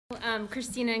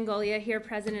Christina Angolia here,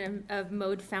 president of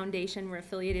Mode Foundation. We're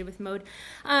affiliated with Mode.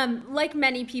 Like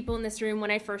many people in this room,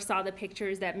 when I first saw the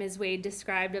pictures that Ms. Wade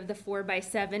described of the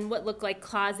 4x7, what looked like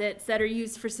closets that are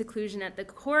used for seclusion at the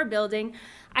core building,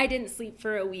 I didn't sleep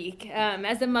for a week.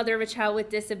 As the mother of a child with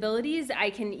disabilities, I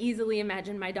can easily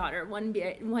imagine my daughter one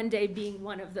day being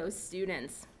one of those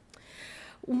students.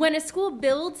 When a school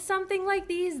builds something like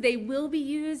these, they will be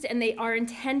used and they are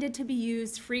intended to be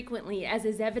used frequently, as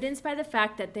is evidenced by the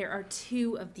fact that there are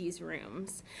 2 of these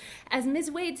rooms. As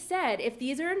Ms. Wade said, if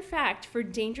these are in fact for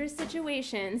dangerous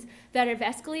situations that have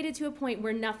escalated to a point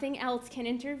where nothing else can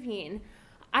intervene,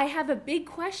 I have a big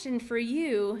question for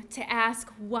you to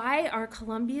ask: why are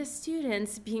Columbia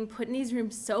students being put in these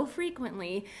rooms so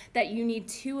frequently that you need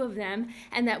 2 of them,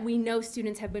 and that we know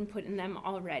students have been put in them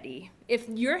already? If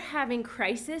you're having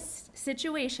crisis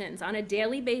situations on a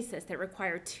daily basis that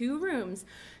require 2 rooms,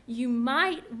 you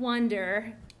might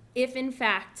wonder if in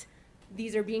fact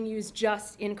these are being used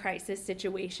just in crisis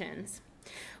situations.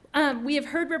 We have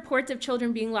heard reports of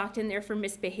children being locked in there for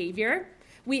misbehavior.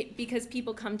 Because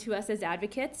people come to us as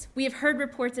advocates. We have heard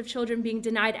reports of children being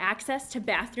denied access to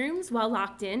bathrooms while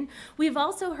locked in. We've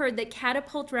also heard that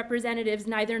Catapult representatives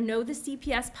neither know the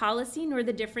CPS policy nor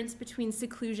the difference between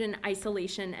seclusion,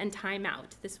 isolation, and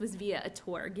timeout. This was via a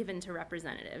tour given to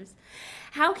representatives.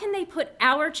 How can they put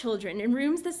our children in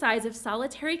rooms the size of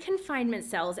solitary confinement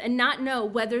cells and not know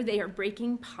whether they are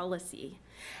breaking policy?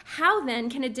 How then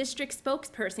can a district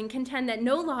spokesperson contend that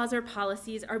no laws or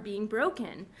policies are being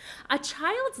broken? A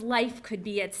child's life could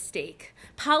be at stake.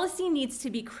 Policy needs to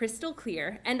be crystal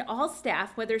clear, and all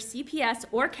staff, whether CPS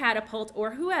or Catapult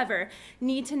or whoever,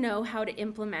 need to know how to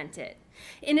implement it.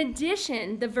 In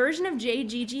addition, the version of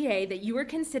JGGA that you are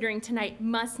considering tonight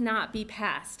must not be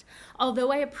passed.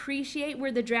 Although I appreciate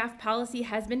where the draft policy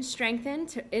has been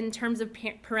strengthened in terms of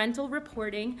parental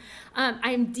reporting,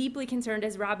 I am deeply concerned,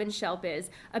 as Robin Shelp is,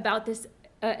 about this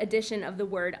addition of the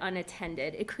word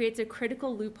unattended. It creates a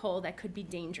critical loophole that could be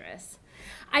dangerous.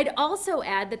 I'd also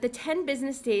add that the 10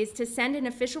 business days to send an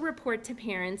official report to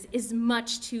parents is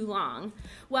much too long.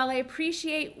 While I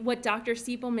appreciate what Dr.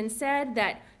 Siepelman said,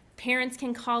 that parents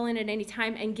can call in at any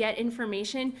time and get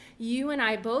information, you and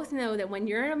I both know that when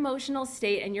you're in an emotional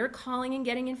state and you're calling and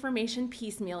getting information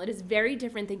piecemeal, it is very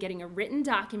different than getting a written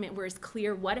document where it's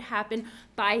clear what happened,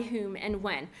 by whom, and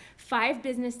when. 5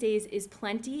 business days is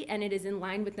plenty, and it is in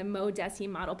line with the MoDESI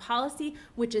model policy,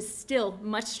 which is still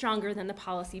much stronger than the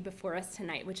policy before us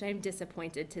tonight, which I'm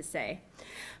disappointed to say.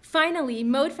 Finally,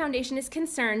 Mode Foundation is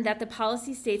concerned that the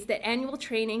policy states that annual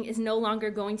training is no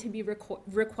longer going to be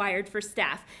required for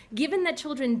staff. Given that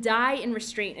children die in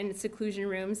restraint in seclusion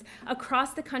rooms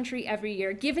across the country every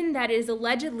year, given that it is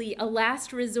allegedly a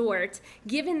last resort,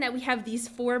 given that we have these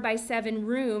 4x7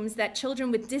 rooms that children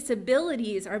with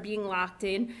disabilities are being locked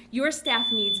in, your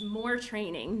staff needs more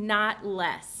training, not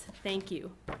less. Thank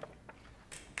you.